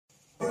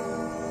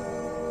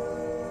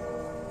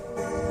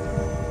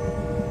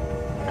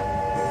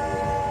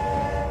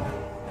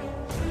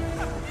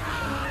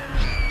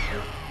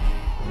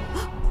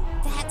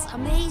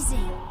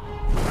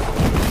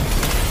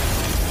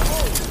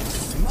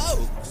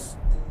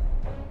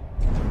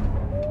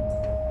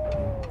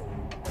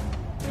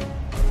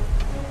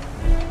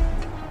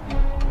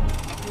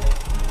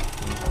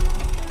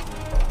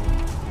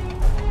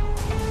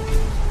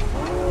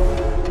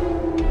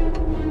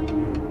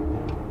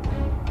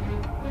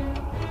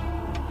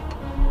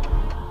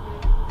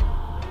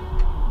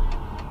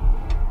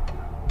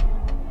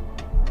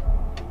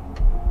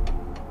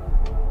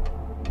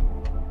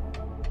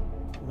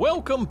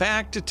Welcome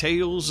back to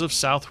Tales of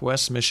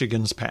Southwest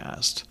Michigan's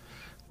Past.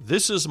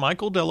 This is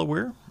Michael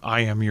Delaware.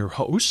 I am your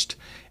host,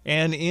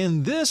 and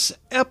in this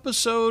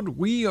episode,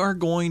 we are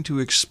going to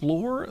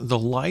explore the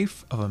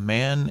life of a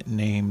man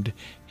named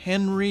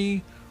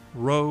Henry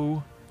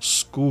Rowe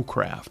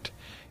Schoolcraft.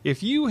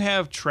 If you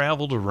have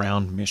traveled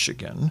around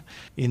Michigan,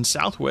 in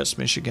Southwest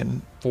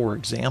Michigan, for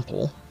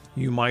example,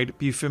 you might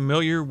be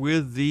familiar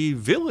with the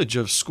village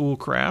of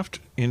Schoolcraft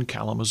in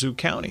Kalamazoo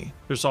County.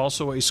 There's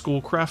also a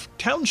Schoolcraft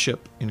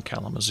Township in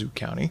Kalamazoo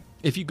County.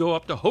 If you go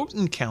up to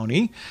Houghton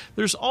County,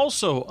 there's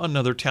also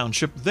another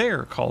township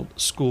there called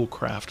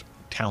Schoolcraft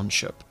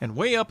Township. And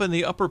way up in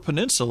the Upper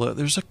Peninsula,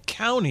 there's a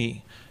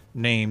county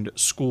named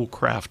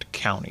Schoolcraft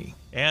County.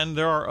 And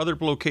there are other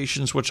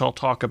locations which I'll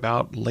talk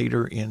about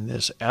later in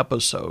this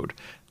episode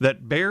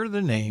that bear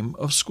the name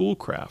of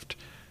Schoolcraft.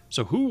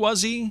 So who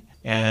was he,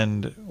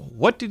 and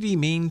what did he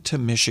mean to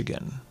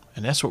Michigan?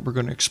 And that's what we're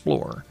going to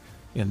explore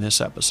in this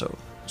episode.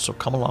 So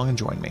come along and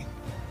join me.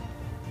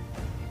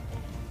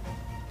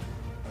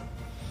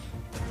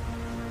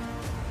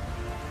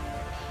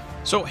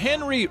 So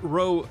Henry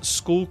Rowe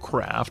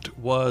Schoolcraft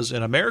was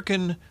an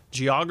American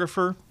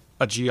geographer,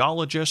 a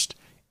geologist,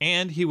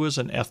 and he was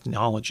an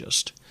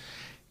ethnologist.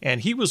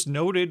 And he was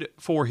noted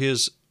for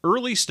his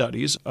early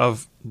studies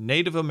of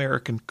Native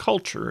American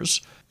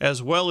cultures,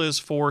 as well as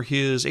for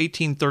his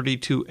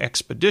 1832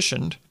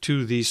 expedition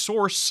to the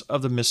source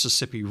of the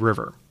Mississippi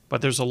River.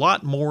 But there's a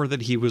lot more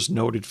that he was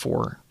noted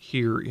for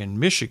here in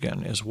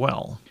Michigan as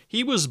well.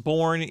 He was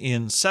born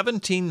in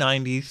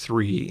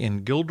 1793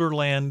 in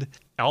Guilderland,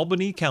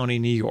 Albany County,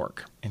 New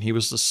York, and he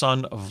was the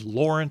son of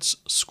Lawrence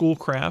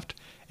Schoolcraft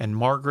and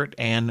Margaret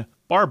Ann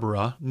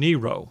Barbara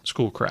Nero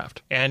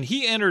Schoolcraft. And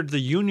he entered the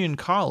Union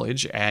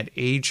College at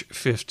age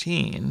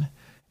 15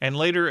 and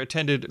later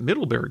attended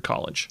Middlebury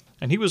College.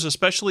 And he was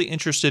especially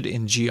interested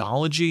in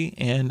geology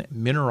and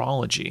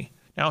mineralogy.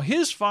 Now,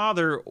 his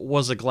father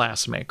was a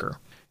glassmaker,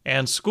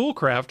 and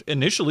Schoolcraft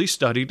initially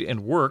studied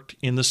and worked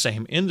in the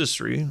same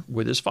industry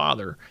with his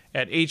father.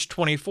 At age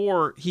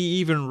 24, he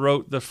even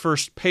wrote the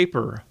first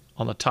paper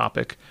on the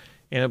topic,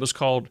 and it was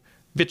called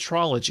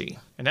Vitrology,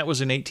 and that was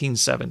in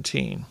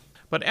 1817.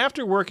 But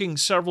after working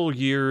several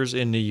years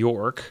in New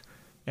York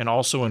and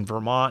also in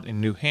Vermont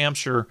and New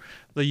Hampshire,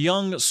 the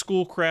young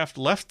Schoolcraft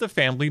left the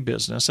family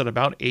business at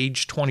about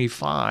age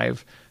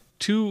 25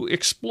 to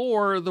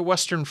explore the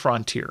western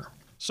frontier.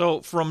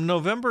 So from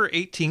November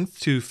 18th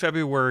to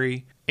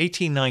February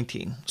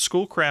 1819,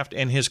 Schoolcraft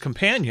and his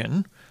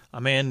companion, a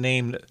man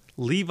named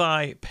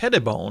Levi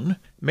Pettibone,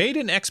 made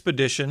an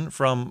expedition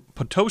from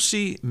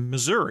Potosi,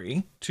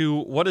 Missouri,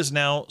 to what is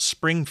now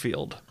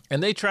Springfield.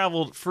 And they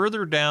traveled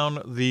further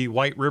down the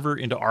White River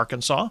into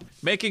Arkansas,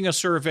 making a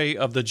survey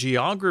of the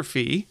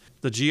geography,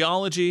 the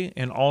geology,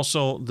 and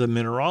also the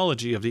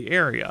mineralogy of the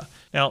area.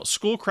 Now,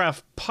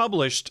 Schoolcraft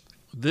published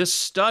this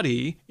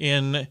study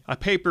in a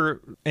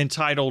paper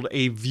entitled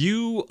A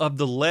View of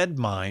the Lead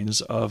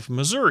Mines of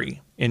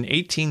Missouri in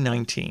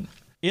 1819.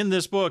 In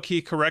this book,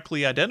 he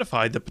correctly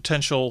identified the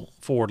potential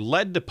for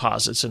lead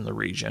deposits in the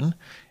region,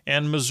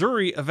 and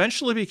Missouri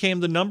eventually became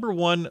the number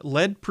one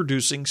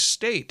lead-producing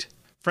state.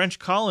 French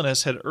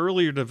colonists had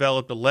earlier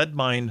developed a lead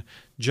mine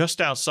just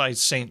outside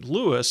St.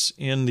 Louis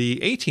in the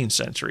 18th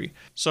century.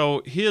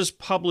 So his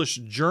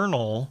published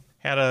journal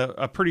had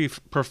a pretty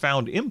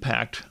profound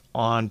impact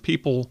on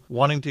people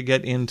wanting to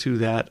get into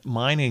that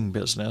mining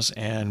business,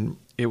 and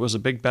it was a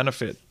big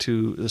benefit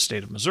to the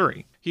state of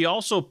Missouri. He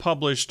also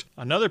published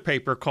another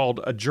paper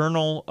called A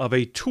Journal of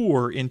a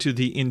Tour into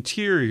the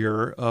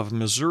Interior of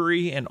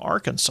Missouri and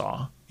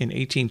Arkansas in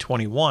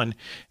 1821,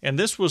 and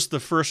this was the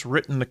first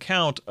written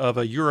account of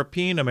a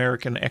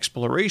European-American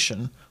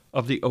exploration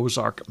of the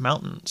Ozark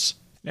Mountains.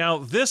 Now,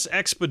 this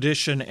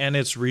expedition and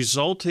its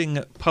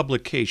resulting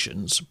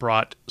publications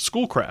brought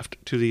Schoolcraft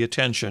to the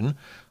attention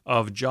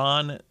of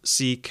John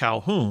C.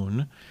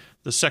 Calhoun,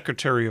 the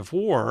Secretary of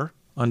War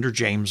under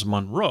James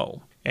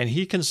Monroe, and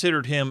he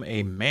considered him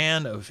a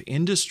man of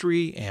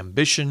industry,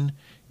 ambition,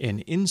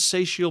 and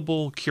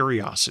insatiable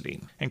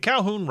curiosity. And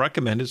Calhoun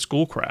recommended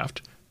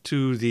Schoolcraft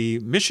to the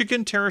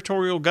Michigan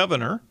Territorial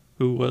Governor,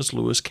 who was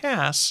Lewis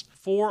Cass,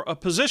 for a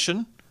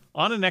position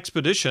on an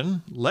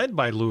expedition led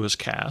by Lewis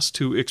Cass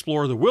to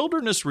explore the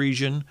wilderness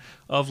region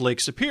of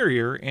Lake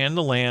Superior and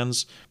the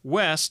lands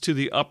west to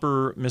the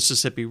upper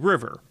Mississippi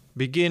River,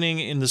 beginning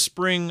in the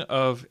spring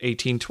of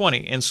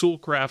 1820, and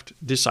Schoolcraft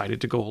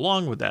decided to go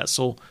along with that.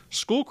 So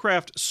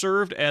Schoolcraft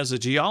served as a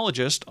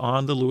geologist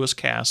on the Lewis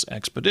Cass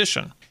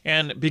expedition.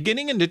 And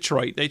beginning in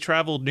Detroit, they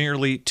traveled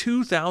nearly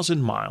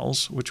 2,000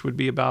 miles, which would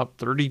be about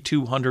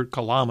 3,200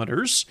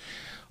 kilometers,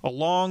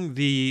 along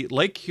the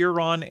Lake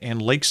Huron and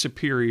Lake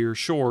Superior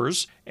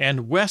shores,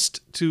 and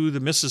west to the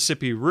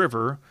Mississippi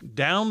River,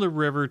 down the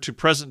river to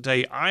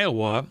present-day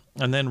Iowa,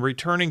 and then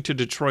returning to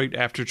Detroit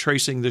after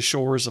tracing the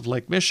shores of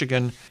Lake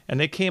Michigan. And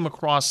they came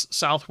across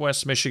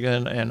southwest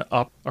Michigan and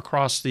up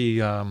across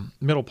the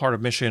middle part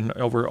of Michigan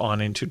over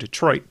on into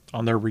Detroit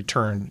on their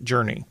return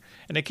journey.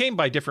 And they came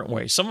by different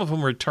ways. Some of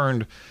them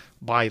returned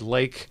by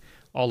lake,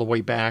 all the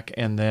way back,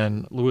 and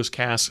then Lewis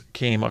Cass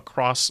came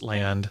across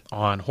land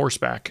on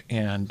horseback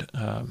and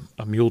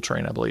a mule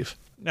train, I believe.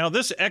 Now,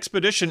 this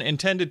expedition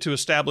intended to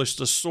establish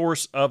the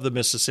source of the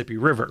Mississippi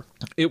River.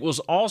 It was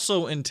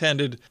also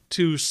intended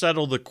to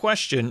settle the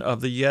question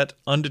of the yet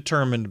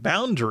undetermined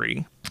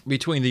boundary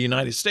between the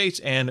United States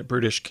and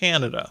British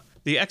Canada.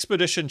 The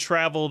expedition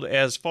traveled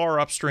as far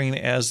upstream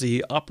as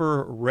the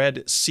Upper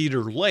Red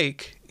Cedar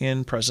Lake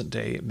in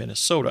present-day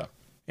Minnesota.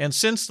 And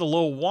since the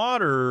low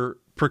water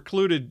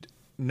precluded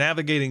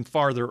navigating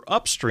farther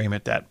upstream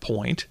at that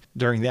point,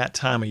 during that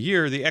time of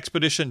year, the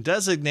expedition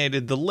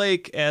designated the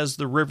lake as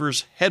the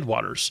river's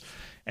headwaters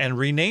and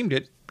renamed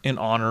it in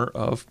honor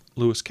of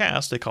Lewis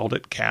Cass. They called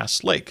it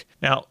Cass Lake.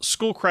 Now,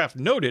 Schoolcraft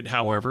noted,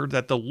 however,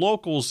 that the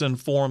locals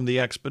informed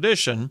the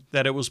expedition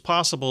that it was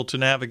possible to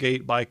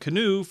navigate by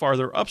canoe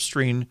farther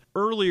upstream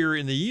earlier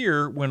in the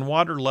year when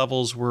water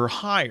levels were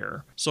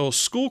higher. So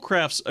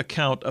Schoolcraft's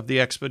account of the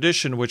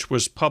expedition, which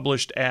was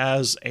published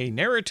as a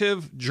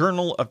narrative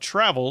journal of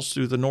travels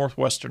through the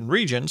northwestern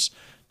regions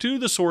to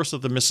the source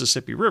of the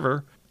Mississippi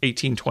River,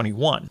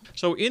 1821.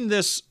 So in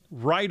this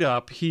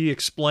write-up, he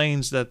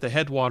explains that the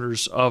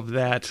headwaters of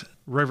that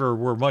river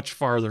were much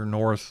farther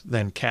north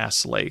than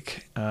Cass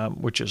Lake,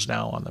 which is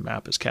now on the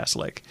map as Cass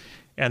Lake.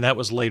 And that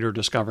was later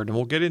discovered. And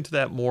we'll get into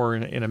that more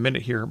in a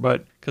minute here,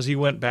 but because he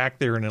went back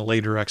there in a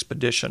later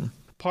expedition.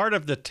 Part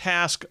of the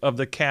task of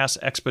the Cass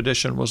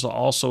expedition was to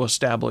also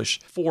establish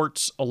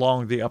forts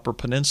along the Upper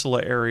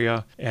Peninsula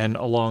area and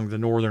along the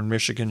northern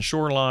Michigan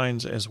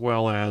shorelines, as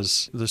well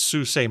as the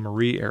Sault Ste.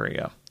 Marie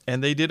area.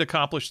 And they did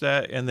accomplish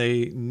that, and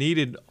they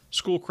needed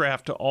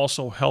Schoolcraft to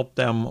also help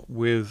them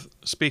with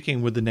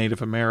speaking with the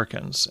Native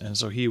Americans. And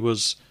so he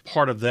was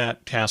part of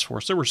that task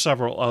force. There were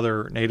several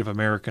other Native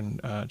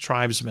American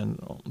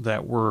tribesmen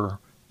that were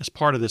as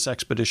part of this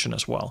expedition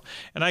as well.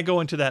 And I go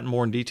into that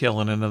more in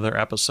detail in another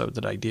episode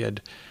that I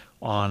did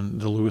on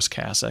the Lewis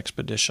Cass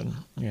expedition.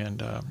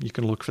 And you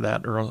can look for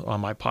that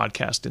on my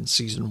podcast in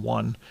season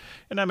 1.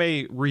 And I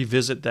may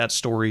revisit that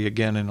story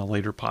again in a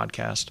later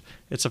podcast.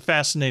 It's a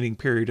fascinating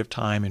period of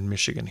time in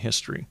Michigan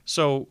history.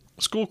 So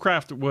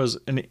Schoolcraft was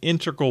an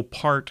integral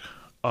part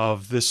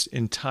of this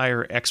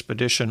entire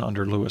expedition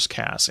under Lewis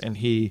Cass. And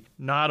he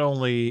not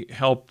only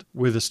helped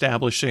with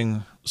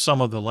establishing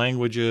some of the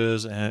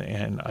languages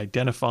and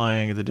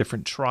identifying the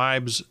different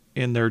tribes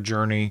in their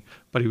journey,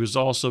 but he was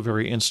also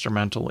very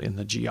instrumental in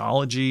the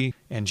geology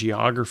and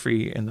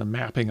geography and the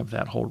mapping of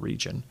that whole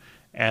region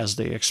as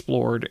they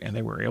explored, and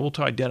they were able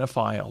to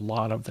identify a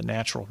lot of the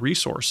natural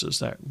resources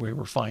that we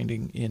were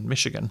finding in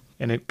Michigan.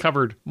 And it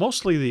covered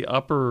mostly the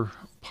upper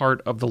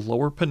part of the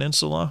lower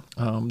peninsula.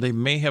 They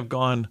may have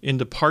gone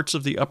into parts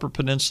of the upper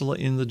peninsula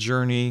in the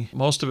journey.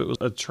 Most of it was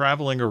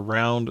traveling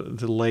around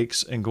the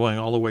lakes and going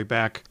all the way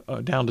back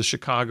down to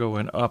Chicago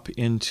and up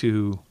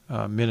into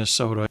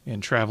Minnesota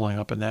and traveling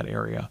up in that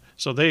area.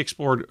 So they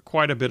explored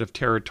quite a bit of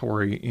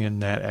territory in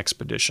that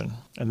expedition.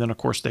 And then, of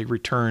course, they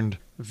returned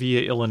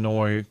via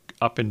Illinois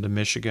up into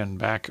Michigan,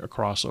 back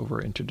across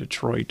over into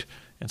Detroit.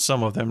 And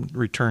some of them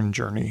returned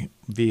journey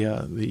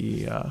via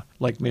the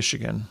Lake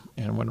Michigan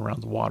and went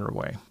around the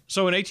waterway.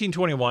 So in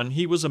 1821,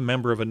 he was a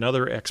member of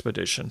another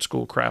expedition,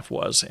 Schoolcraft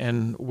was,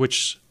 and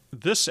which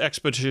this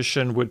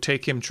expedition would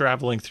take him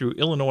traveling through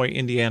Illinois,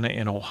 Indiana,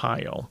 and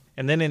Ohio.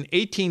 And then in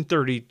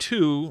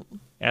 1832,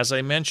 as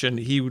I mentioned,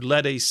 he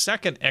led a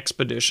second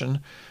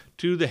expedition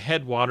to the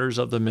headwaters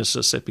of the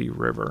Mississippi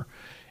River.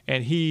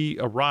 And he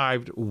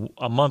arrived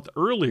a month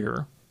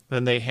earlier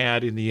than they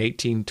had in the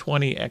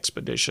 1820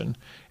 expedition.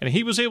 And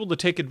he was able to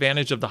take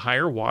advantage of the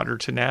higher water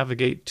to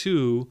navigate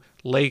to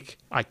Lake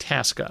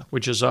Itasca,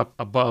 which is up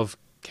above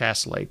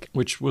Cass Lake,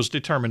 which was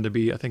determined to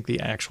be, I think, the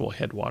actual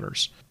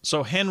headwaters.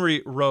 So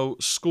Henry Rowe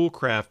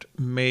Schoolcraft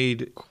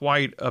made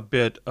quite a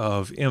bit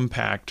of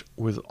impact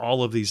with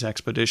all of these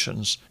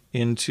expeditions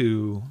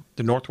into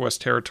the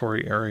Northwest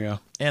Territory area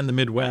and the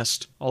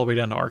Midwest, all the way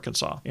down to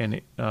Arkansas,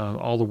 and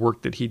all the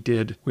work that he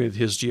did with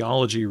his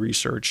geology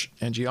research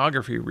and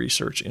geography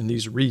research in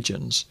these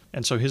regions.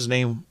 And so his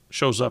name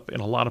shows up in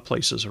a lot of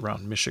places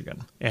around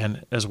Michigan,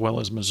 and as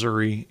well as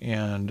Missouri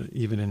and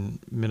even in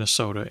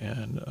Minnesota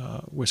and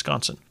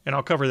Wisconsin. And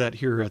I'll cover that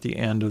here at the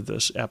end of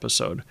this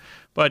episode.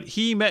 But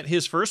he met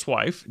his first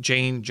wife,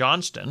 Jane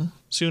Johnston,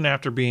 soon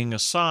after being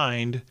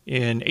assigned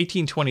in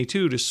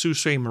 1822 to Sault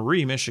Ste.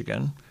 Marie,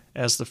 Michigan,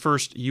 as the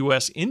first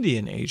U.S.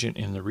 Indian agent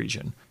in the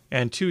region.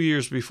 And 2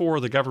 years before,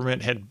 the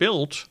government had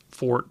built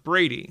Fort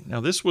Brady. Now,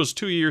 this was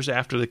 2 years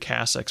after the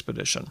Cass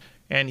expedition.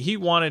 And he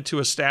wanted to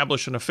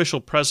establish an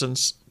official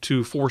presence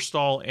to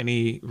forestall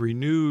any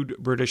renewed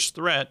British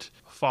threat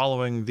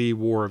following the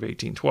War of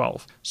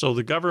 1812. So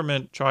the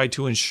government tried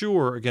to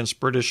ensure against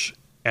British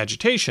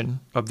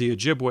agitation of the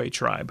Ojibwe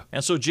tribe.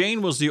 And so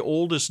Jane was the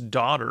oldest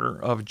daughter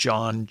of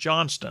John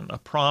Johnston, a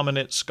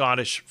prominent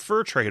Scottish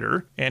fur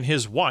trader, and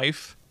his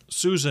wife,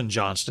 Susan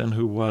Johnston,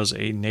 who was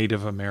a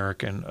Native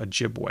American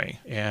Ojibwe.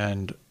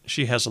 And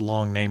she has a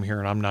long name here,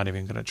 and I'm not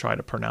even going to try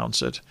to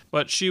pronounce it.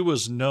 But she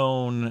was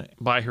known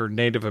by her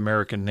Native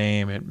American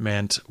name. It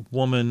meant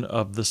woman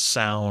of the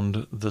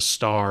sound the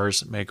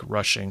stars make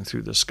rushing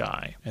through the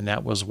sky. And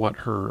that was what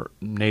her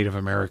Native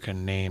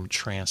American name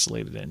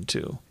translated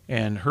into.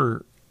 And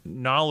her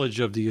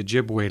knowledge of the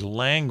Ojibwe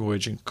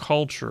language and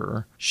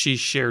culture, she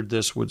shared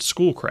this with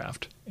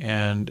Schoolcraft.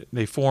 And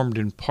they formed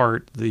in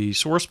part the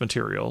source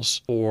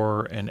materials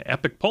for an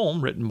epic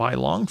poem written by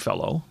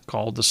Longfellow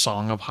called The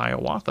Song of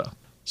Hiawatha.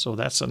 So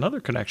that's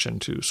another connection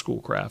to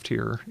Schoolcraft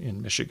here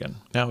in Michigan.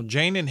 Now,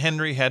 Jane and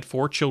Henry had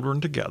 4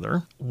 children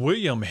together.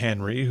 William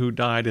Henry, who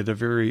died at a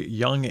very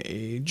young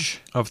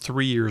age of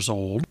 3 years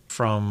old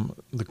from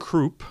the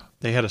croup.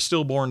 They had a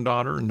stillborn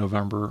daughter in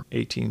November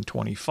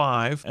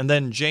 1825. And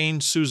then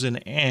Jane Susan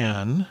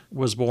Ann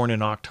was born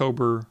in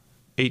October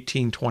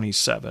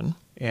 1827.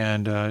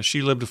 And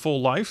she lived a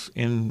full life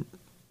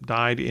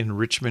died in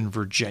Richmond,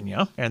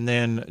 Virginia. And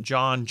then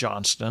John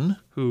Johnston,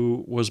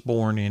 who was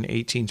born in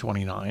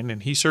 1829,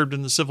 and he served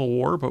in the Civil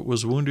War but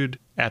was wounded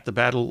at the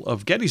Battle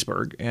of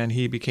Gettysburg, and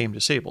he became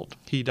disabled.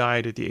 He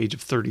died at the age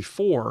of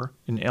 34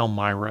 in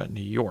Elmira,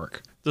 New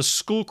York. The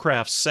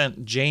Schoolcraft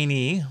sent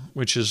Janie,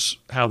 which is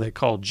how they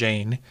called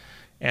Jane,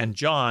 and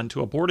John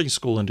to a boarding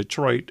school in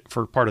Detroit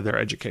for part of their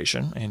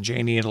education. And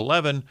Janie at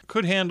 11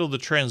 could handle the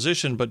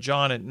transition, but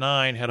John at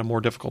 9 had a more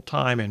difficult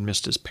time and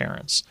missed his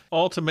parents.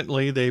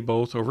 Ultimately, they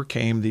both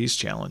overcame these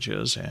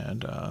challenges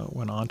and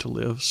went on to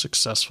live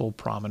successful,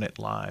 prominent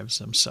lives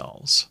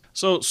themselves.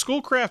 So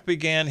Schoolcraft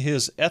began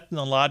his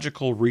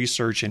ethnological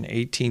research in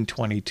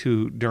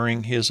 1822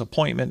 during his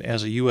appointment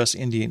as a U.S.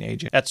 Indian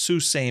agent at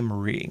Sault Ste.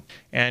 Marie.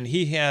 And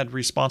he had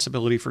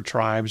responsibility for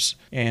tribes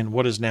in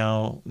what is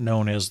now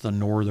known as the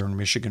northern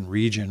Michigan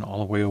region, all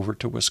the way over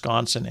to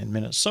Wisconsin and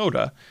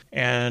Minnesota.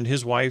 And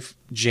his wife,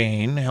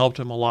 Jane, helped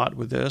him a lot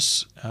with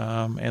this.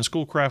 And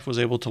Schoolcraft was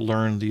able to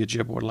learn the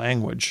Ojibwe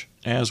language,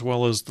 as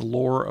well as the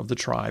lore of the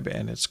tribe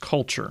and its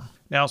culture.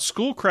 Now,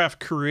 Schoolcraft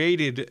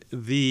created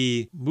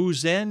the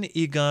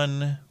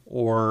Musen-Igun,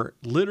 or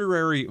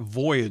Literary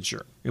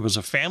Voyager. It was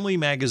a family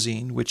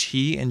magazine which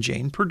he and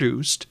Jane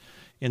produced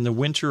in the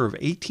winter of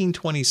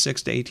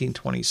 1826 to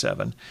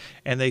 1827,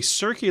 and they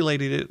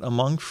circulated it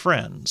among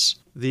friends.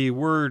 The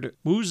word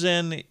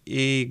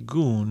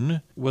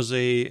Musen-Igun was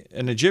an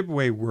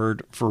Ojibwe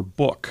word for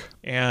book,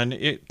 and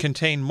it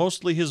contained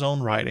mostly his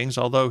own writings,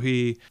 although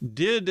he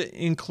did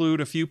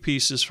include a few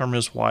pieces from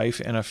his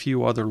wife and a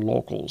few other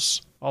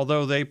locals.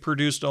 Although they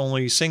produced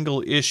only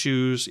single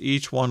issues,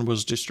 each one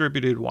was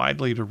distributed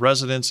widely to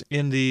residents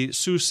in the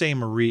Sault Ste.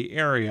 Marie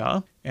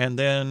area, and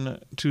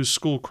then to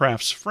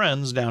Schoolcraft's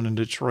friends down in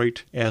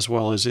Detroit, as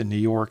well as in New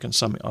York and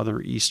some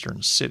other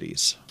eastern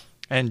cities.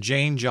 And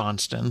Jane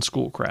Johnston,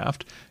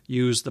 Schoolcraft,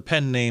 used the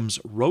pen names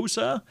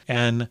Rosa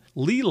and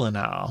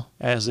Leelanau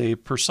as a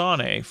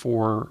personae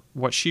for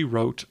what she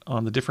wrote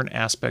on the different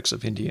aspects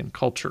of Indian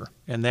culture.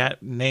 And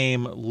that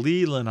name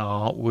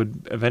Leelanau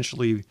would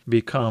eventually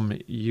become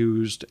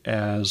used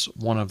as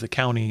one of the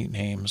county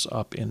names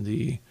up in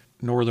the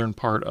northern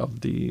part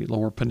of the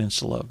lower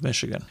peninsula of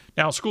Michigan.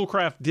 Now,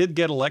 Schoolcraft did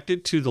get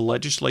elected to the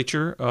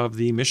legislature of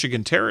the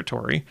Michigan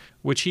Territory,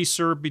 which he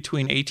served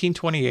between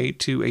 1828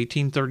 to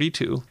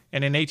 1832.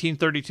 And in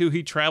 1832,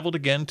 he traveled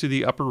again to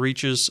the upper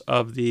reaches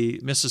of the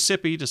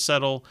Mississippi to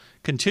settle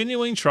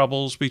continuing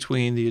troubles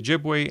between the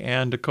Ojibwe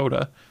and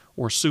Dakota,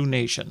 or Sioux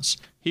nations.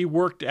 He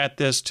worked at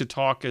this to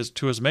talk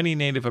to as many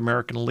Native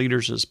American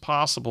leaders as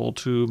possible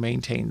to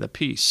maintain the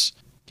peace.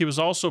 He was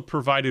also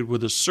provided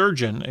with a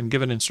surgeon and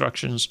given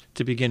instructions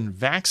to begin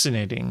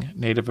vaccinating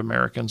Native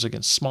Americans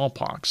against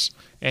smallpox.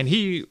 And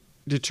he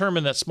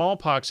determined that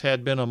smallpox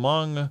had been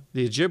among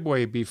the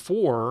Ojibwe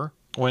before,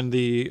 when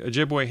the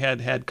Ojibwe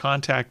had had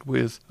contact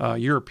with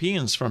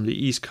Europeans from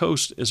the East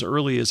Coast as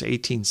early as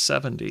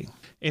 1870.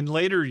 In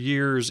later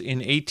years, in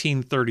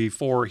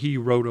 1834, he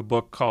wrote a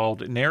book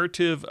called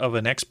Narrative of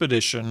an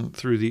Expedition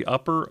Through the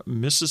Upper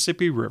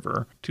Mississippi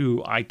River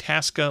to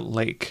Itasca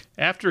Lake.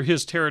 After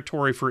his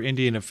territory for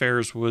Indian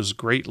affairs was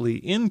greatly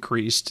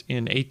increased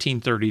in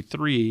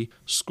 1833,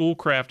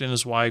 Schoolcraft and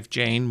his wife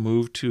Jane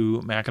moved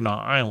to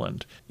Mackinac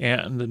Island,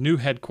 and the new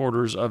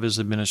headquarters of his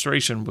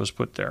administration was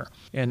put there.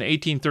 In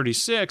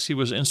 1836, he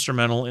was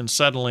instrumental in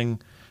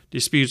settling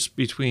disputes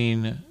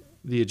between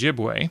the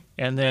Ojibwe,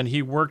 and then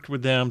he worked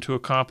with them to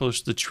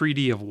accomplish the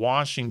Treaty of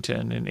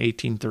Washington in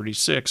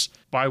 1836,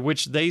 by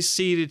which they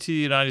ceded to the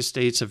United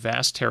States a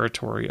vast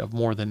territory of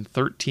more than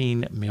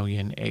 13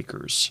 million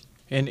acres.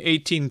 In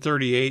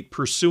 1838,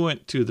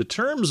 pursuant to the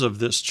terms of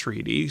this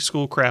treaty,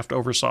 Schoolcraft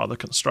oversaw the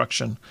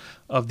construction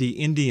of the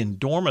Indian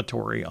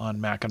Dormitory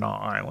on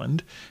Mackinac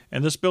Island,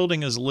 and this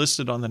building is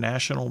listed on the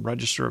National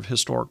Register of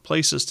Historic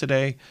Places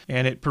today,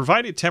 and it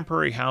provided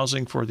temporary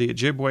housing for the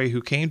Ojibwe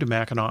who came to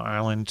Mackinac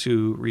Island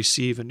to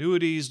receive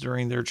annuities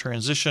during their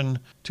transition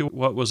to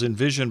what was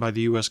envisioned by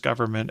the U.S.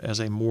 government as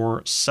a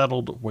more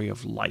settled way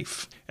of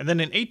life. And then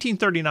in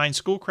 1839,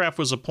 Schoolcraft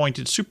was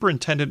appointed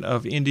Superintendent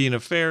of Indian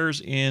Affairs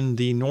in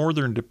the northern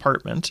Northern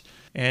Department,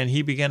 and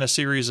he began a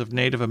series of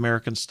Native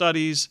American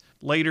studies,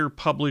 later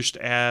published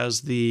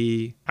as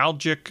the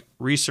Algic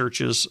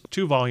Researches,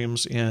 2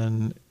 volumes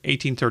in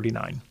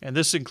 1839. And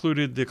this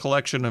included the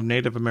collection of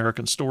Native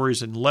American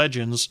stories and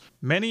legends,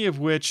 many of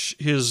which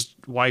his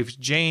wife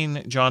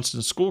Jane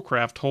Johnston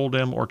Schoolcraft told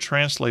him or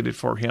translated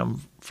for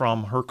him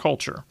from her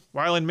culture.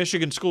 While in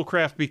Michigan,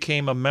 Schoolcraft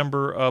became a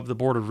member of the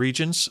Board of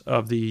Regents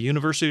of the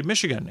University of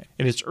Michigan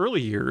in its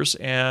early years,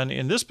 and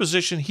in this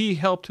position, he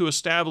helped to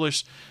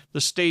establish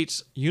the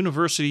state's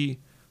university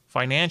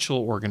financial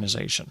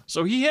organization.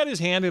 So he had his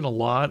hand in a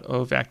lot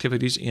of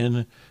activities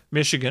in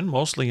Michigan,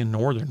 mostly in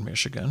northern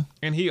Michigan.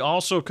 And he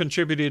also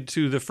contributed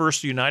to the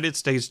first United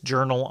States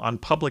Journal on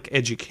Public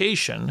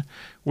Education,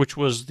 which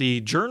was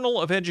the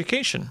Journal of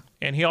Education.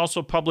 And he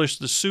also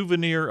published The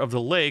Souvenir of the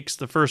Lakes,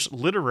 the first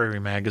literary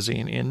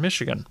magazine in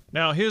Michigan.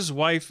 Now, his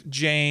wife,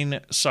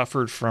 Jane,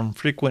 suffered from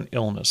frequent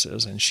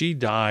illnesses, and she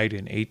died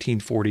in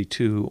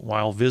 1842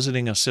 while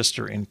visiting a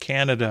sister in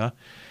Canada,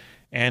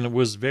 and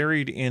was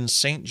buried in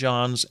St.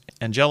 John's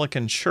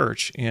Anglican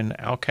Church in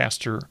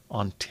Alcaster,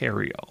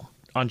 Ontario.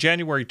 On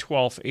January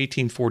 12,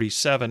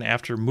 1847,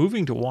 after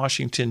moving to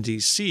Washington,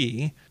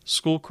 D.C.,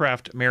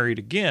 Schoolcraft married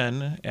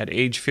again at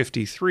age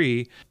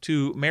 53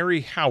 to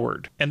Mary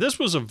Howard. And this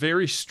was a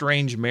very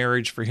strange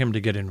marriage for him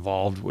to get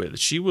involved with.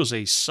 She was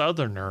a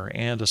Southerner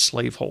and a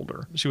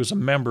slaveholder. She was a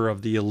member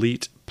of the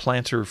elite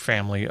planter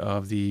family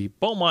of the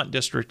Beaumont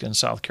district in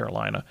South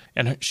Carolina.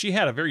 And she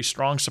had a very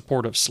strong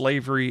support of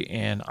slavery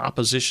and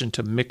opposition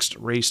to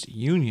mixed-race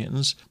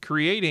unions,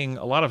 creating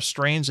a lot of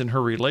strains in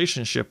her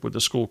relationship with the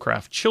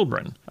Schoolcraft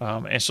children.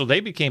 And so they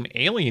became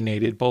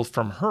alienated both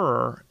from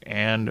her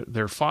and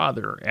their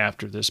father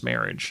after this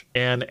marriage.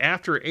 And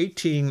after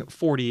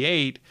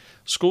 1848,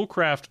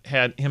 Schoolcraft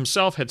had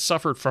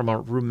suffered from a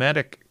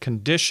rheumatic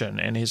condition,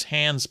 and his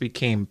hands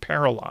became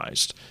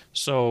paralyzed.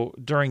 So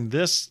during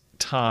this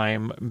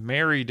time,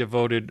 Mary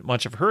devoted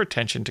much of her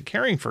attention to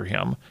caring for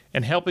him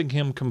and helping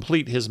him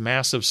complete his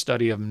massive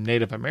study of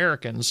Native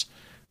Americans,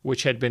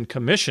 which had been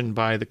commissioned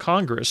by the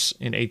Congress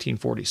in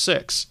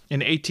 1846. In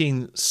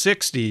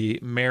 1860,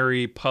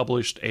 Mary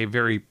published a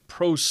very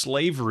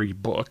pro-slavery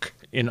book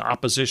in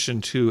opposition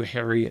to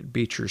Harriet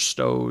Beecher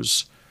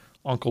Stowe's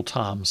Uncle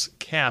Tom's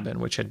Cabin,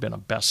 which had been a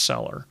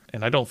bestseller.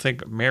 And I don't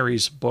think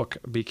Mary's book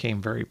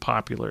became very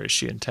popular as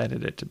she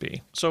intended it to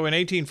be. So in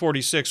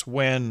 1846,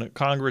 when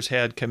Congress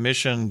had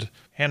commissioned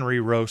Henry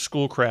Rowe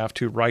Schoolcraft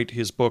to write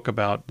his book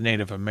about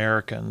Native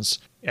Americans,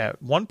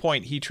 at one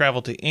point he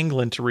traveled to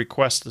England to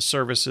request the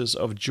services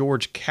of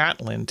George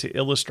Catlin to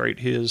illustrate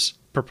his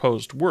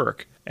proposed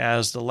work,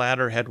 as the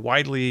latter had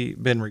widely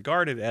been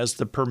regarded as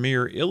the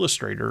premier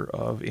illustrator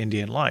of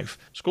Indian life.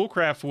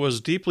 Schoolcraft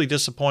was deeply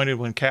disappointed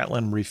when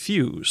Catlin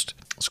refused.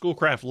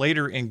 Schoolcraft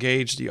later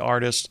engaged the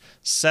artist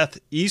Seth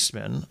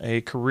Eastman,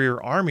 a career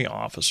Army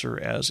officer,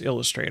 as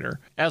illustrator.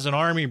 As an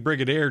Army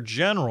brigadier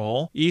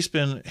general,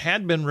 Eastman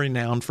had been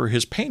renowned for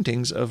his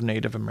paintings of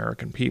Native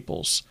American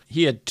peoples.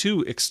 He had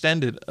 2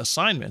 extended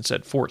assignments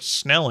at Fort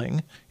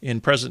Snelling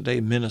in present-day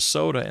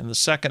Minnesota, and the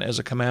second as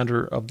a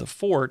commander of the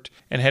fort,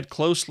 and had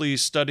closely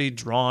studied,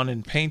 drawn,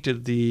 and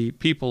painted the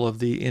people of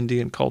the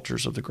Indian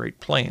cultures of the Great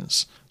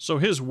Plains. So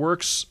his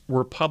works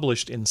were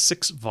published in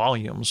 6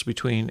 volumes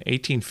between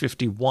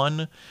 1851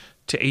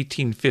 to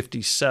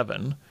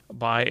 1857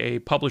 by a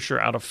publisher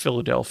out of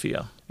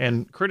Philadelphia.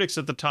 And critics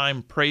at the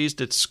time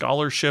praised its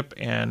scholarship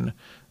and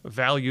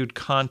valued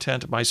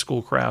content by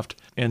Schoolcraft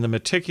and the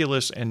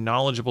meticulous and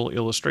knowledgeable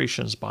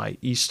illustrations by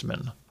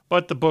Eastman.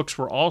 But the books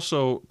were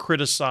also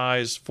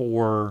criticized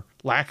for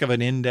lack of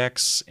an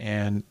index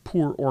and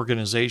poor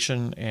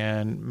organization,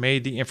 and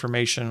made the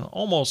information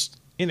almost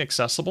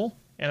inaccessible.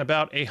 And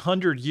about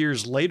 100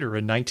 years later,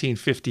 in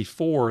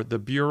 1954, the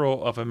Bureau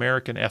of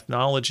American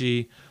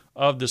Ethnology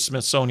of the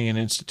Smithsonian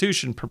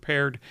Institution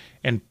prepared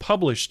and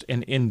published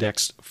an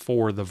index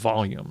for the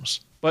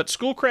volumes. But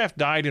Schoolcraft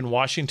died in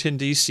Washington,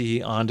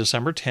 D.C. on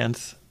December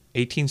 10th,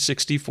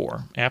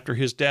 1864. After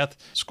his death,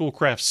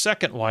 Schoolcraft's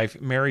second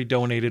wife, Mary,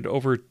 donated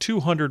over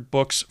 200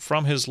 books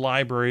from his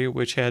library,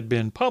 which had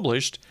been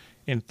published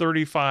in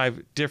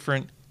 35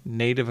 different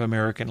Native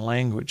American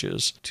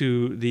languages,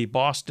 to the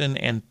Boston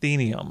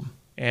Athenaeum.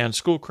 And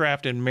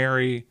Schoolcraft and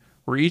Mary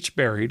were each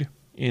buried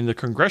in the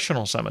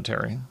Congressional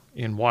Cemetery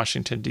in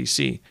Washington,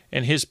 D.C.,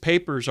 and his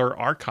papers are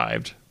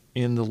archived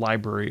in the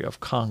Library of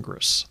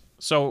Congress.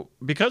 So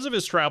because of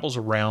his travels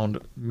around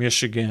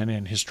Michigan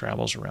and his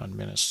travels around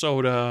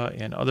Minnesota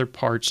and other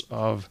parts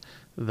of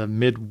the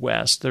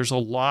Midwest, there's a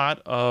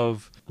lot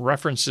of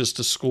references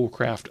to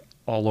Schoolcraft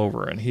all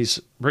over, and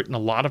he's written a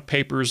lot of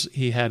papers.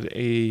 He had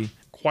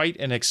quite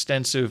an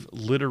extensive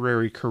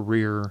literary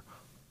career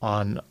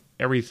on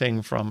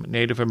everything from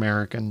Native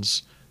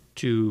Americans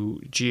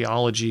to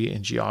geology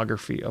and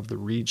geography of the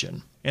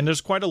region. And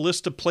there's quite a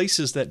list of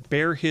places that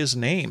bear his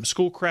name.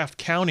 Schoolcraft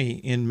County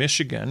in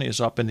Michigan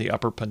is up in the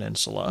Upper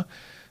Peninsula.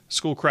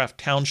 Schoolcraft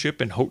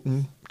Township in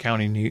Houghton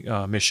County,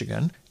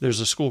 Michigan.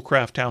 There's a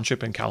Schoolcraft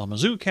Township in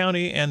Kalamazoo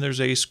County, and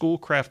there's a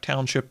Schoolcraft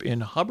Township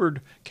in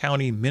Hubbard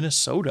County,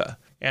 Minnesota.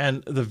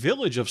 And the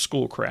village of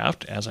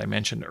Schoolcraft, as I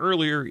mentioned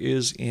earlier,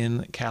 is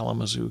in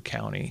Kalamazoo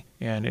County,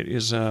 and it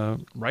is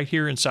right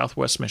here in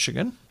southwest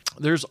Michigan.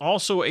 There's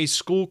also a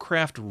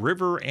Schoolcraft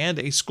River and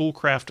a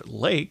Schoolcraft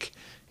Lake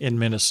in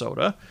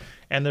Minnesota,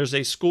 and there's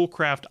a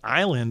Schoolcraft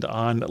Island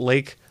on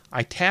Lake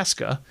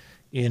Itasca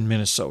in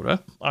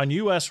Minnesota. On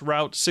U.S.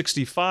 Route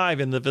 65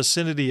 in the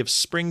vicinity of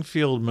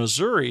Springfield,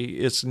 Missouri,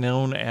 it's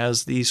known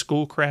as the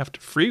Schoolcraft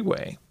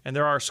Freeway. And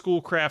there are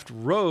Schoolcraft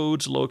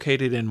roads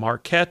located in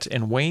Marquette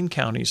and Wayne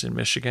counties in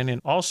Michigan,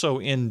 and also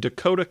in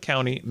Dakota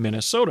County,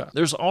 Minnesota.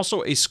 There's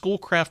also a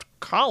Schoolcraft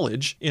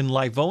College in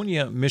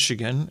Livonia,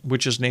 Michigan,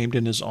 which is named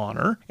in his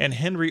honor, and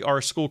Henry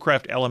R.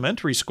 Schoolcraft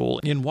Elementary School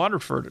in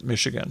Waterford,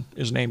 Michigan,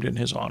 is named in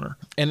his honor.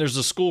 And there's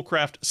a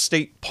Schoolcraft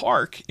State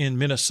Park in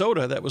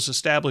Minnesota that was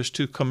established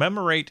to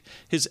commemorate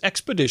his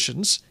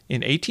expeditions in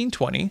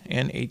 1820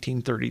 and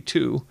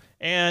 1832.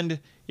 And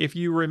if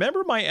you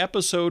remember my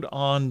episode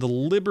on the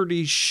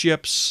Liberty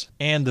ships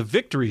and the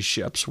Victory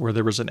ships, where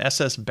there was an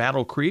SS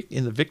Battle Creek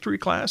in the Victory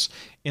class,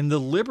 in the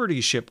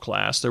Liberty ship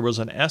class, there was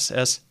an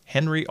SS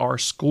Henry R.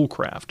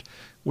 Schoolcraft,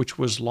 which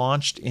was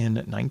launched in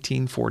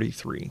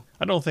 1943.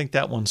 I don't think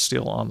that one's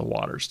still on the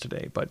waters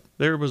today, but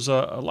there was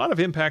a lot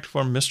of impact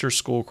from Mr.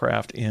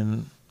 Schoolcraft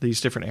in these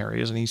different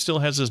areas, and he still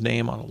has his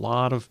name on a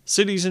lot of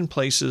cities and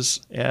places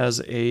as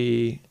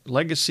a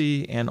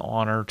legacy and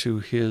honor to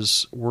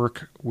his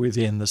work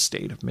within the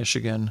state of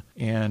Michigan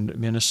and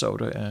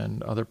Minnesota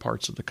and other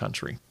parts of the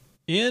country.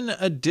 In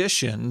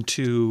addition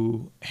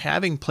to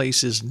having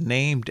places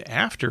named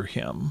after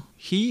him,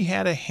 he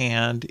had a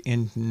hand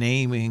in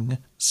naming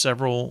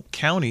several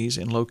counties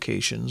and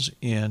locations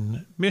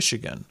in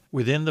Michigan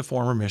within the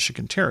former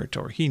Michigan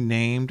Territory. He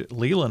named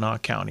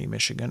Leelanau County,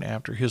 Michigan,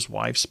 after his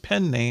wife's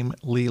pen name,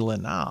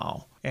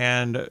 Leelanau.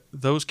 And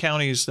those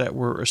counties that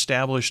were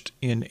established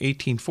in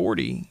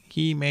 1840,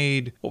 he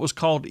made what was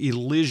called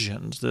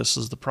elisions. This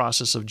is the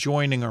process of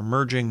joining or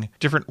merging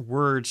different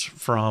words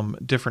from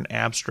different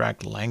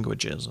abstract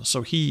languages.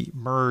 So he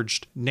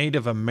merged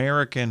Native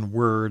American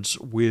words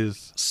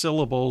with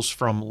syllables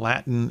from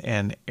Latin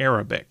and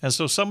Arabic. And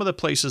so some of the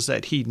places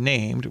that he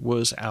named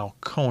was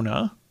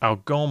Alcona,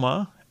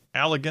 Algoma,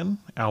 Allegan,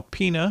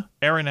 Alpena,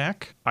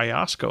 Aranac,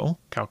 Iosco,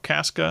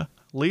 Kalkaska,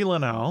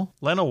 Leelanau,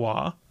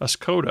 Lenawa,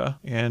 Escoda,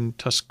 and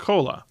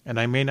Tuscola. And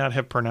I may not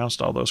have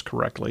pronounced all those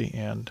correctly,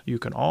 and you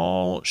can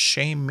all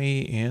shame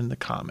me in the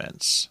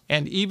comments.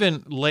 And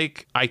even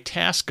Lake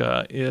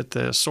Itasca, at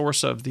the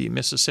source of the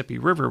Mississippi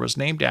River, was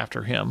named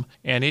after him,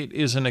 and it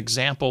is an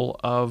example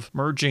of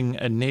merging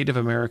a Native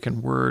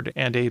American word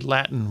and a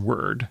Latin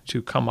word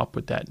to come up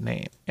with that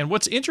name. And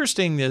what's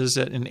interesting is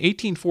that in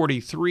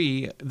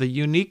 1843, the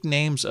unique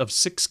names of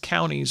 6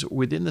 counties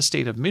within the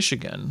state of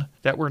Michigan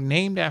that were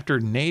named after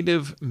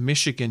Native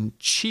Michigan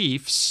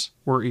chiefs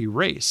were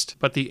erased,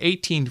 but the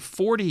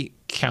 1840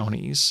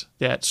 counties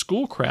that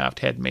Schoolcraft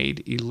had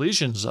made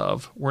elisions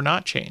of were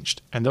not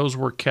changed, and those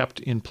were kept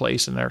in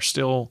place and are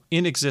still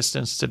in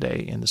existence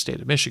today in the state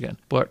of Michigan.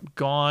 But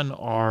gone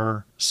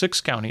are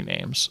 6 county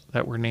names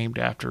that were named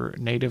after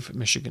Native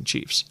Michigan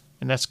chiefs.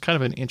 And that's kind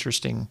of an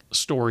interesting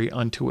story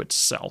unto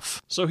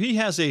itself. So he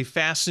has a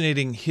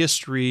fascinating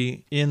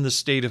history in the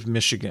state of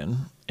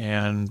Michigan,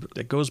 and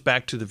it goes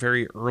back to the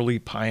very early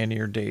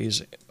pioneer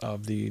days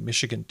of the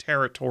Michigan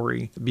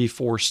Territory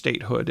before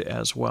statehood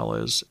as well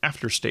as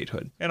after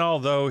statehood. And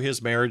although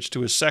his marriage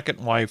to his second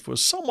wife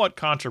was somewhat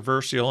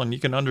controversial, and you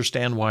can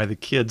understand why the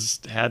kids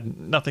had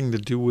nothing to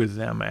do with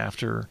them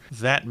after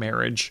that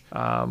marriage,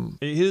 it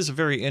is a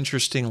very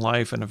interesting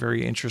life and a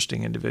very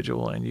interesting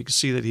individual, and you can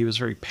see that he was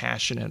very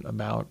passionate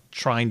about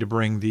trying to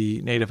bring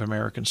the Native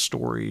American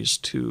stories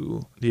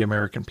to the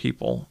American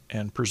people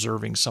and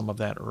preserving some of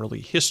that early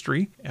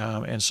history.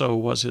 And so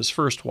was his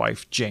first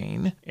wife,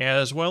 Jane,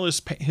 as well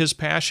as his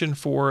passion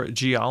for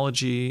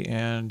geology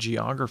and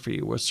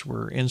geography, which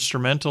were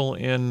instrumental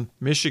in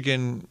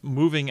Michigan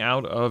moving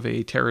out of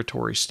a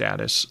territory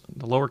status,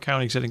 the lower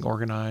counties getting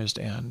organized,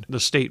 and the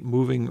state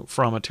moving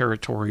from a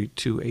territory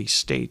to a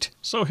state.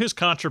 So his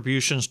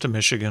contributions to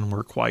Michigan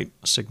were quite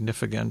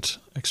significant,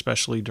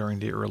 especially during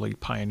the early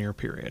pioneer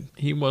period.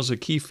 He was a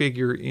key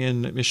figure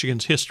in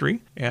Michigan's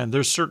history, and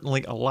there's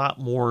certainly a lot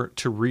more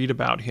to read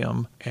about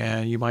him,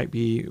 and you might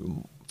be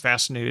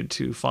fascinated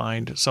to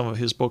find some of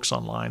his books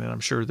online, and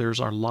I'm sure there's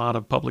a lot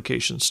of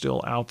publications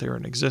still out there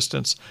in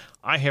existence.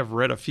 I have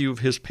read a few of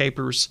his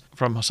papers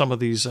from some of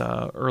these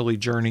early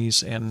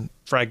journeys and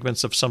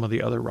fragments of some of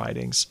the other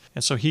writings.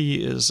 And so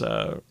he is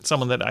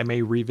someone that I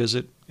may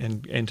revisit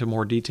into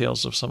more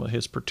details of some of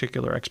his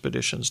particular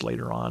expeditions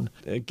later on.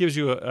 It gives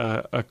you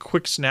a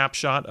quick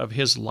snapshot of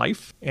his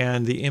life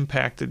and the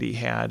impact that he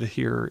had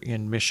here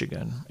in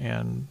Michigan.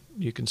 And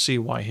you can see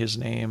why his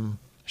name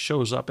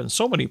shows up in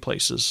so many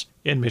places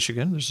in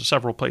Michigan. There's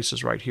several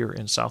places right here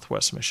in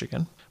southwest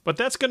Michigan. But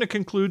that's going to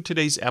conclude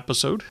today's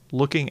episode,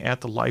 looking at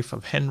the life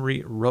of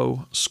Henry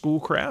Rowe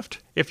Schoolcraft.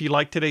 If you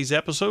like today's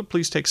episode,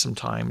 please take some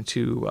time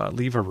to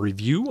leave a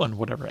review on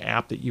whatever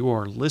app that you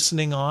are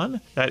listening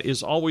on. That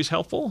is always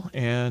helpful.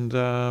 And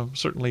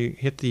certainly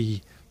hit the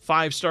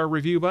 5-star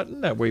review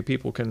button. That way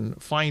people can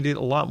find it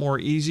a lot more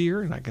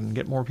easier, and I can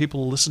get more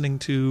people listening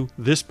to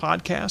this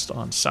podcast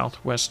on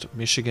Southwest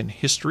Michigan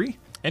history.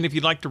 And if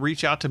you'd like to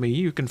reach out to me,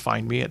 you can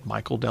find me at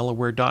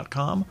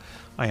michaeldelaware.com.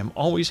 I am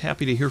always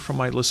happy to hear from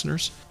my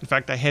listeners. In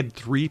fact, I had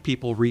 3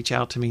 people reach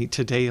out to me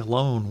today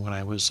alone when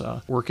I was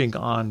working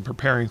on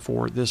preparing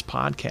for this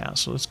podcast.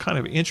 So it's kind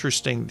of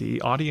interesting. The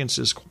audience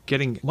is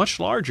getting much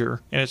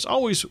larger, and it's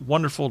always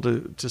wonderful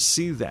to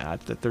see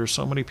that there's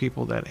so many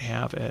people that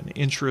have an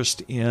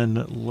interest in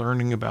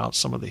learning about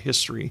some of the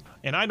history.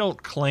 And I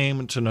don't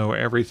claim to know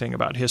everything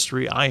about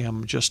history. I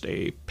am just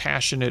a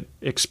passionate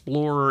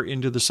explorer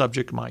into the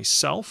subject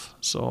myself.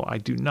 So I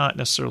do not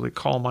necessarily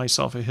call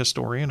myself a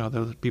historian,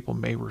 although people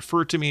may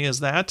refer to me as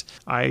that.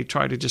 I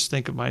try to just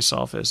think of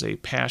myself as a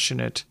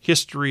passionate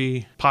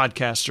history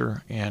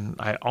podcaster, and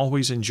I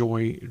always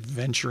enjoy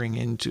venturing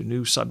into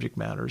new subject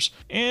matters.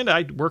 And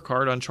I work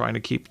hard on trying to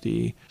keep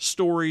the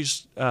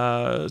stories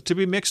to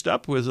be mixed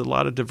up with a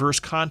lot of diverse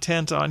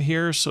content on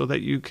here so that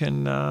you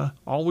can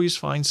always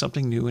find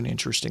something new and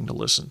interesting to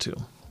listen to.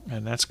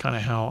 And that's kind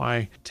of how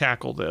I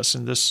tackle this.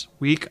 And this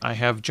week, I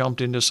have jumped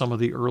into some of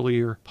the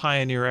earlier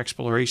pioneer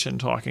exploration,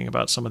 talking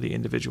about some of the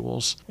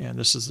individuals. And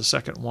this is the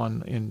second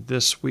one in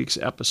this week's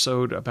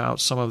episode about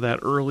some of that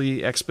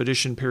early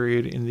expedition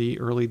period in the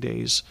early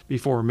days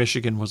before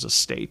Michigan was a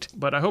state.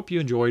 But I hope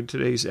you enjoyed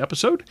today's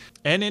episode.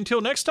 And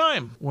until next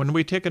time, when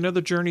we take another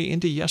journey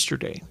into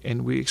yesterday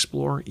and we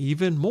explore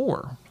even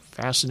more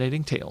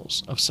fascinating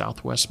tales of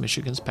Southwest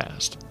Michigan's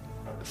past.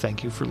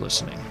 Thank you for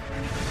listening.